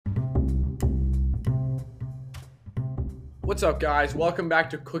What's up, guys? Welcome back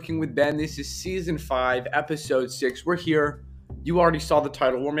to Cooking with Ben. This is season 5, episode 6. We're here. You already saw the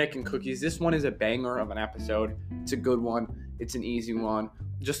title. We're making cookies. This one is a banger of an episode. It's a good one. It's an easy one.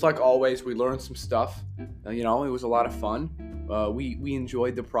 Just like always, we learned some stuff. It was a lot of fun. We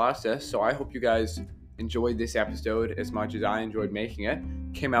enjoyed the process, so I hope you guys enjoyed this episode as much as I enjoyed making it.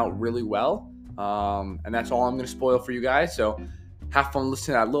 Came out really well, and that's all I'm going to spoil for you guys. So have fun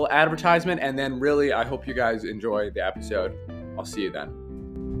listening to that little advertisement, and then really, I hope you guys enjoy the episode. I'll see you then.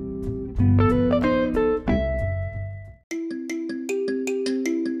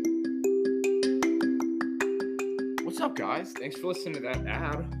 What's up, guys? Thanks for listening to that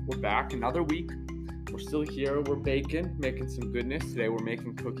ad. We're back another week. We're still here. We're baking, making some goodness. Today we're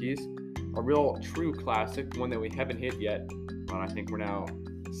making cookies. A real true classic, one that we haven't hit yet. I think we're now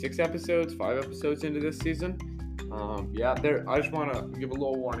 5 episodes into this season. I just want to give a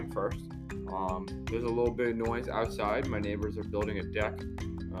little warning first. There's a little bit of noise outside. My neighbors are building a deck,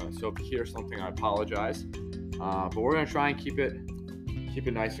 so if you hear something, I apologize. But we're gonna try and keep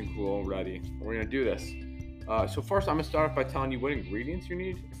it nice and cool and ready. We're gonna do this. So first, I'm gonna start off by telling you what ingredients you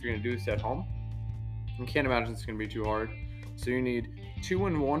need if you're gonna do this at home. I can't imagine it's gonna be too hard. So you need 2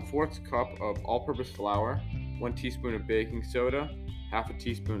 1/4 cup of all-purpose flour, 1 teaspoon of baking soda, half a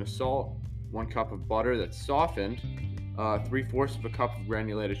teaspoon of salt, 1 cup of butter that's softened, 3/4 of a cup of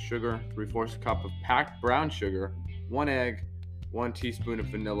granulated sugar, 3/4 cup of packed brown sugar, 1 egg, 1 teaspoon of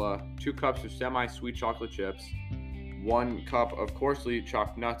vanilla, 2 cups of semi-sweet chocolate chips, 1 cup of coarsely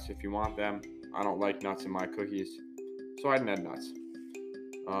chopped nuts if you want them. I don't like nuts in my cookies, so I didn't add nuts.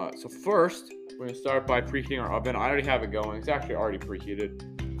 So first, we're going to start by preheating our oven. I already have it going. It's actually already preheated,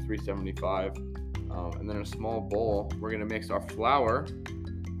 375. And then in a small bowl, we're going to mix our flour,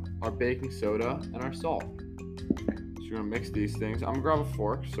 our baking soda, and our salt. So you're going to mix these things. I'm going to grab a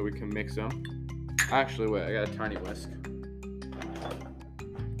fork so we can mix them. Actually, wait, I got a tiny whisk.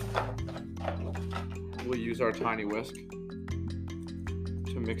 We'll use our tiny whisk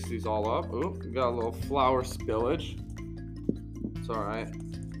to mix these all up. Ooh, we got a little flour spillage. It's alright.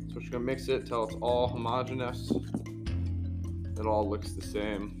 So we're just going to mix it till it's all homogeneous. It all looks the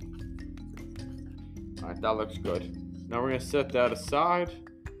same. Alright, that looks good. Now we're going to set that aside.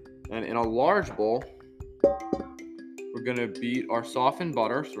 And in a large bowl, we're going to beat our softened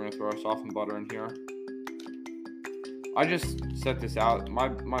butter. So we're going to throw our softened butter in here. I just set this out. My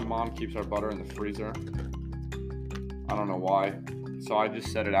mom keeps our butter in the freezer. I don't know why. So I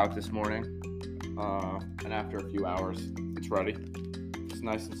just set it out this morning. And after a few hours, it's ready. It's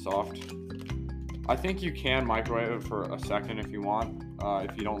nice and soft. I think you can microwave it for a second if you want,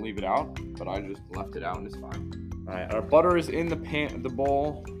 if you don't leave it out. But I just left it out and it's fine. All right, our butter is in the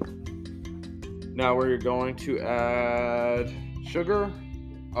bowl. Now we're going to add sugar.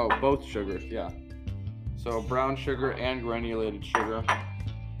 Oh, both sugars, yeah. So brown sugar and granulated sugar.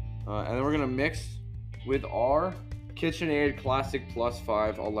 And then we're gonna mix with our KitchenAid Classic Plus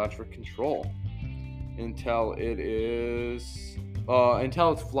 5 electric control until it's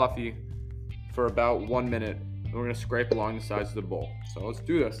fluffy for about 1 minute. And we're gonna scrape along the sides of the bowl. So let's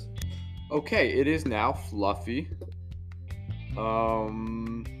do this. Okay, it is now fluffy.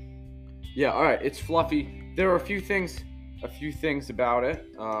 Yeah, all right, it's fluffy. There are a few things about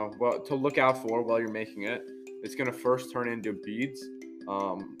it to look out for while you're making it. It's gonna first turn into beads.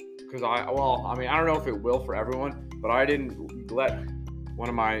 Because I don't know if it will for everyone, but I didn't let one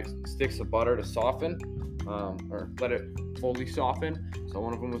of my sticks of butter to soften, or let it fully soften. So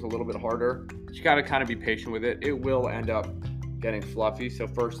one of them was a little bit harder. You gotta kind of be patient with it. It will end up getting fluffy. So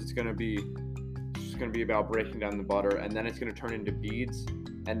first it's gonna be about breaking down the butter, and then it's gonna turn into beads,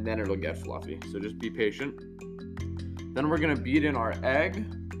 and then it'll get fluffy. So just be patient. Then we're gonna beat in our egg,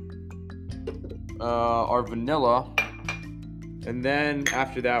 our vanilla, and then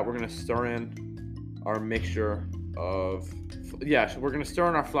after that we're gonna stir in our mixture of, so we're gonna stir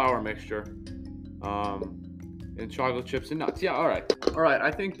in our flour mixture, and chocolate chips and nuts. Yeah, all right.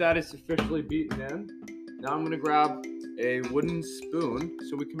 I think that is sufficiently beaten in. Now I'm gonna grab a wooden spoon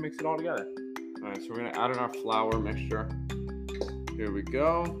so we can mix it all together. All right, so we're gonna add in our flour mixture. Here we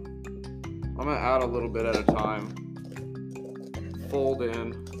go. I'm gonna add a little bit at a time. Fold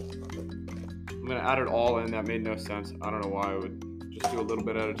in. I'm gonna add it all in. That made no sense. I don't know why I would just do a little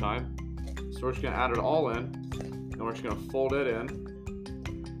bit at a time. So we're just gonna add it all in, and we're just gonna fold it in.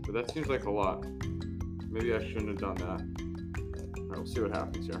 But that seems like a lot. Maybe I shouldn't have done that. All right, we'll see what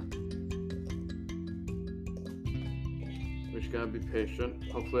happens here. We're just gonna be patient.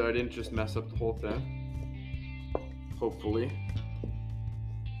 Hopefully I didn't just mess up the whole thing. Hopefully.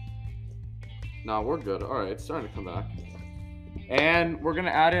 No, we're good. All right, it's starting to come back. And we're gonna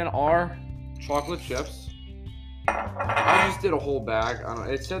add in our chocolate chips. I just did a whole bag. I don't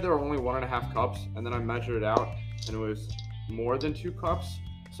know. It said there were only 1.5 cups, and then I measured it out, and it was more than 2 cups.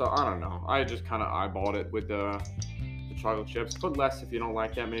 So I don't know. I just kind of eyeballed it with the chocolate chips. Put less if you don't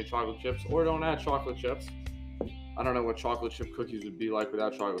like that many chocolate chips, or don't add chocolate chips. I don't know what chocolate chip cookies would be like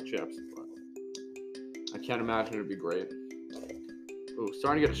without chocolate chips, but I can't imagine it'd be great. Ooh,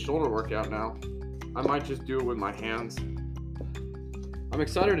 starting to get a shoulder workout now. I might just do it with my hands. I'm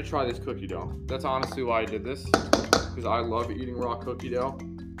excited to try this cookie dough. That's honestly why I did this, because I love eating raw cookie dough.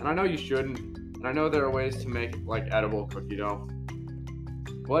 And I know you shouldn't, and I know there are ways to make like edible cookie dough.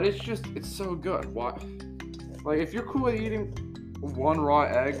 But it's so good. What? Like, if you're cool with eating one raw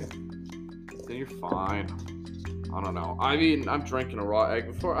egg, then you're fine. I don't know. I mean, I'm drinking a raw egg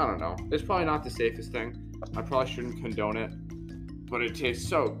before. I don't know. It's probably not the safest thing. I probably shouldn't condone it, but it tastes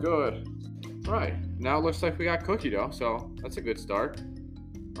so good. All right, now it looks like we got cookie dough, so that's a good start.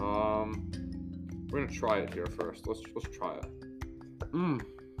 We're gonna try it here first. Let's try it.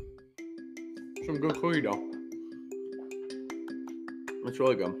 Some good cookie dough. It's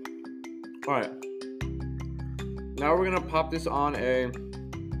really good. All right. Now we're gonna pop this on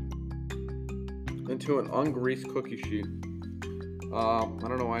into an ungreased cookie sheet. I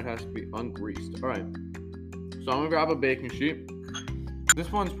don't know why it has to be ungreased. All right. So I'm gonna grab a baking sheet.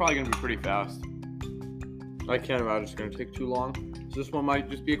 This one's probably gonna be pretty fast. I can't imagine it's gonna take too long. So this one might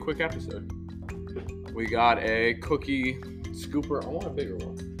just be a quick episode. We got a cookie scooper. I want a bigger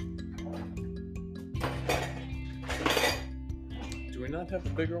one. Do we not have a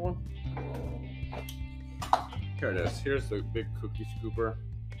bigger one? Here it is. Here's the big cookie scooper.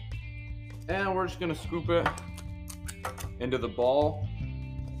 And we're just gonna scoop it into the ball.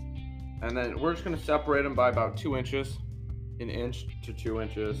 And then we're just gonna separate them by about 2 inches, 1 inch to 2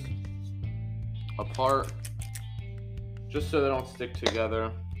 inches apart, just so they don't stick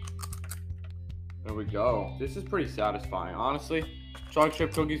together. There we go. This is pretty satisfying. Honestly, chocolate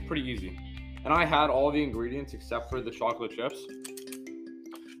chip cookies pretty easy. And I had all the ingredients except for the chocolate chips.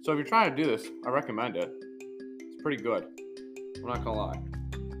 So if you're trying to do this, I recommend it. It's pretty good. I'm not gonna lie.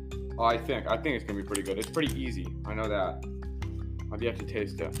 Oh, I think it's gonna be pretty good. It's pretty easy. I know that. I've yet to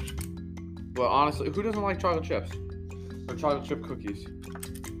taste it. But honestly, who doesn't like chocolate chips? Or chocolate chip cookies?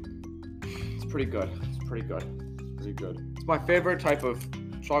 It's pretty good. It's pretty good. It's pretty good. It's my favorite type of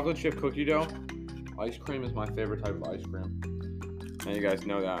chocolate chip cookie dough. Ice cream is my favorite type of ice cream. And you guys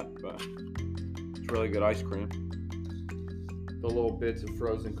know that, but it's really good ice cream. The little bits of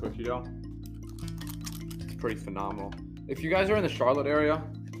frozen cookie dough. It's pretty phenomenal. If you guys are in the Charlotte area,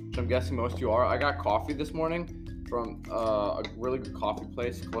 which I'm guessing most of you are, I got coffee this morning from a really good coffee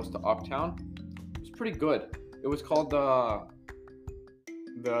place close to Uptown. It was pretty good. It was called the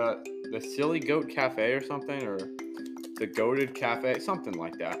Silly Goat Cafe or something, or the Goated Cafe, something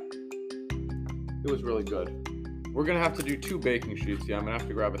like that. It was really good. We're gonna have to do 2 baking sheets. Yeah, I'm gonna have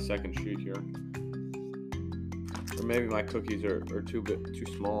to grab a second sheet here. Or maybe my cookies are too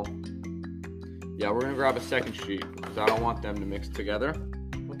small. Yeah, we're gonna grab a second sheet because I don't want them to mix together.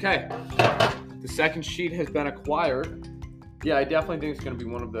 Okay, the second sheet has been acquired. Yeah, I definitely think it's gonna be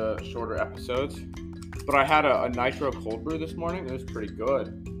one of the shorter episodes. But I had a nitro cold brew this morning. It was pretty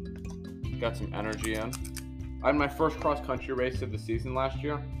good. Got some energy in. I had my first cross-country race of the season last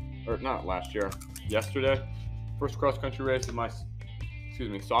year. Or not last year, yesterday. First cross-country race of my,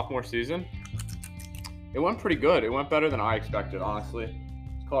 sophomore season. It went pretty good. It went better than I expected, honestly.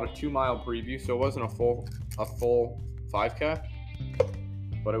 It's called a 2-mile preview, so it wasn't a full 5K,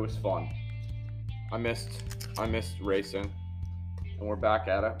 but it was fun. I missed racing, and we're back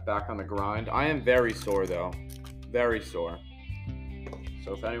at it, back on the grind. I am very sore though, very sore.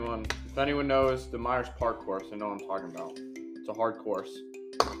 So if anyone knows the Myers Park course, I know what I'm talking about. It's a hard course.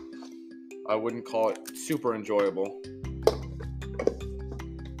 I wouldn't call it super enjoyable.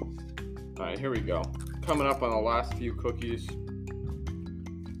 All right, here we go. Coming up on the last few cookies.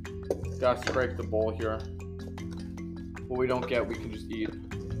 Gotta scrape the bowl here. What we don't get, we can just eat.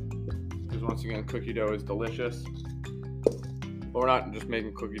 Because once again, cookie dough is delicious. But we're not just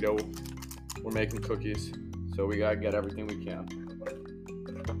making cookie dough, we're making cookies. So we gotta get everything we can.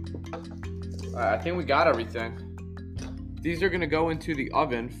 All right, I think we got everything. These are gonna go into the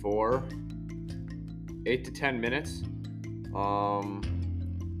oven for 8 to 10 minutes.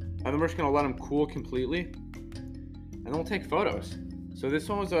 And then we're just gonna let them cool completely. And then we'll take photos. So this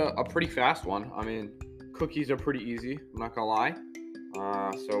one was a pretty fast one. I mean, cookies are pretty easy, I'm not gonna lie.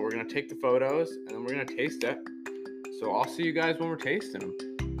 So we're gonna take the photos and then we're gonna taste it. So I'll see you guys when we're tasting them.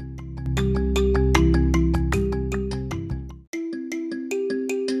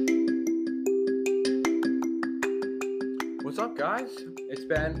 What's up, guys? It's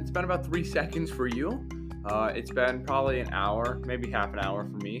been about 3 seconds for you. It's been probably an hour, maybe half an hour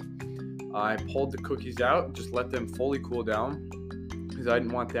for me. I pulled the cookies out, just let them fully cool down because I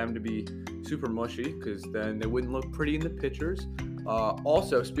didn't want them to be super mushy because then they wouldn't look pretty in the pictures.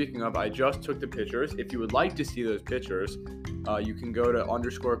 Also, speaking of, I just took the pictures. If you would like to see those pictures, you can go to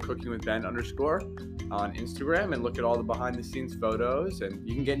 _cooking_with_Ben_ on Instagram and look at all the behind the scenes photos, and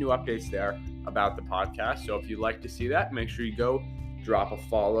you can get new updates there about the podcast. So if you'd like to see that, make sure you go drop a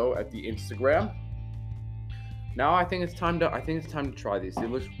follow at the Instagram. Now I think it's time to try these. They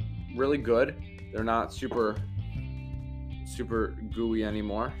look really good. They're not super gooey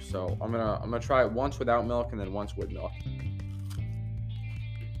anymore. So I'm gonna try it once without milk and then once with milk.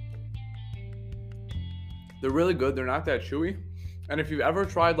 They're really good. They're not that chewy. And if you've ever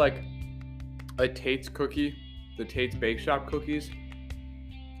tried like a Tate's cookie, the Tate's Bake Shop cookies,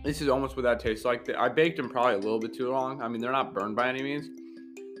 this is almost what that tastes like. I baked them probably a little bit too long. I mean, they're not burned by any means,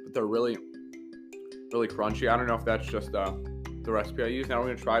 but they're really crunchy. I don't know if that's just the recipe I use. Now we're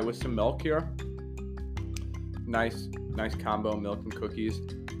gonna try it with some milk here. Nice combo, milk and cookies.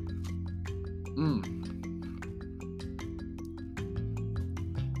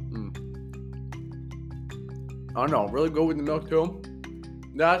 I don't know, really good with the milk too.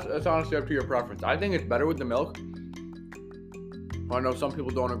 That's honestly up to your preference. I think it's better with the milk. I know some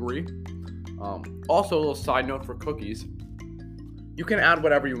people don't agree. Also, a little side note for cookies. You can add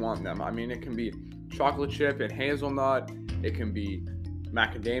whatever you want in them. I mean, it can be chocolate chip and hazelnut. It can be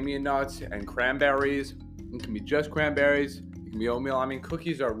macadamia nuts and cranberries. It can be just cranberries. It can be oatmeal. I mean,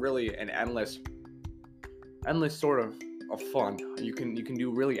 cookies are really an endless sort of fun. You can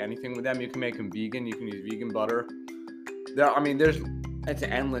do really anything with them. You can make them vegan. You can use vegan butter. It's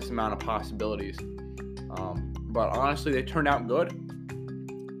an endless amount of possibilities. But honestly, they turned out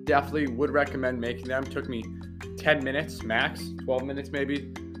good. Definitely would recommend making them. Took me 10 minutes max, 12 minutes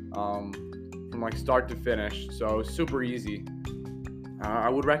maybe, from like start to finish. So super easy. I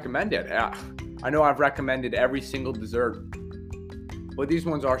would recommend it. I know I've recommended every single dessert, but these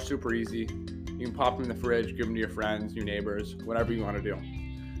ones are super easy. You can pop them in the fridge, give them to your friends, your neighbors, whatever you want to do.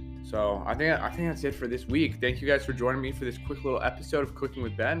 So I think that's it for this week. Thank you guys for joining me for this quick little episode of Cooking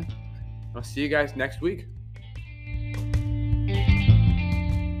with Ben. I'll see you guys next week.